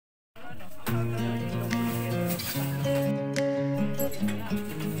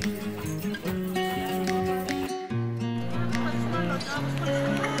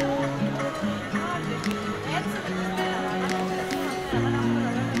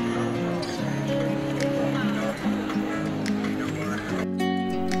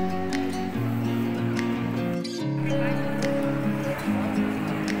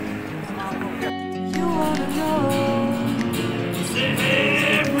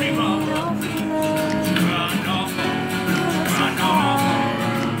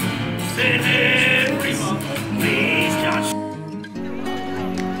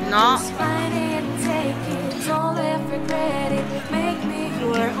No. Just find it, take it, don't let regret it. Make me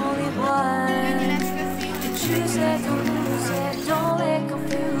your only one. Choose it, don't lose it, don't let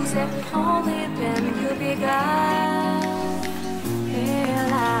confuse it. Only then you'll be gone. Feel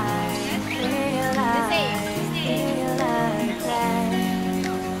like that. Feel like that.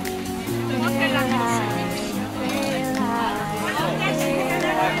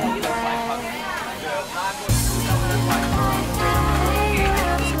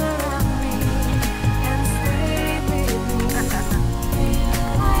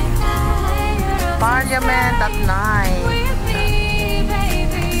 Parliament at night.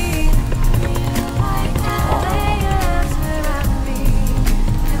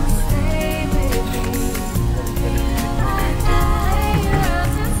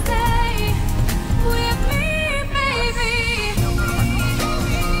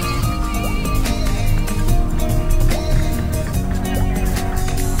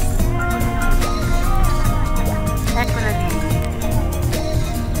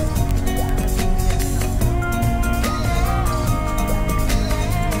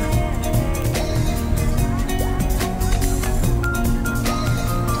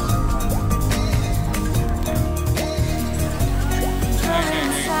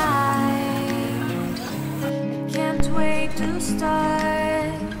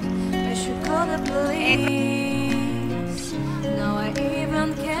 I should call the police. Now I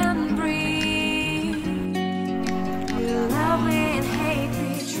even can't breathe. You love me and hate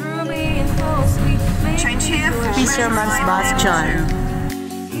me, true me and falsely. Fisherman's Bastion.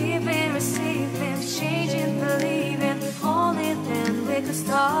 Giving, receiving, changing, believing. Only then we could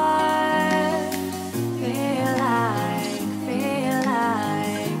start. Feel like that.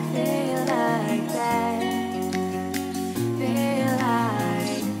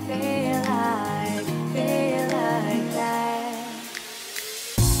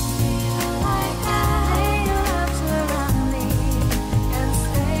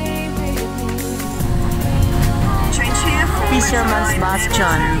 Fisherman's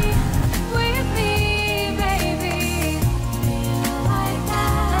Bastion.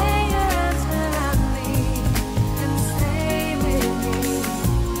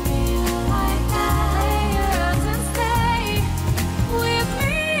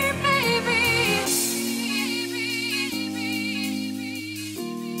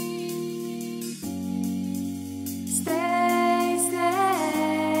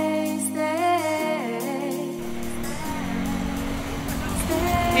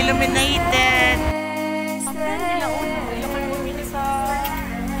 Illuminated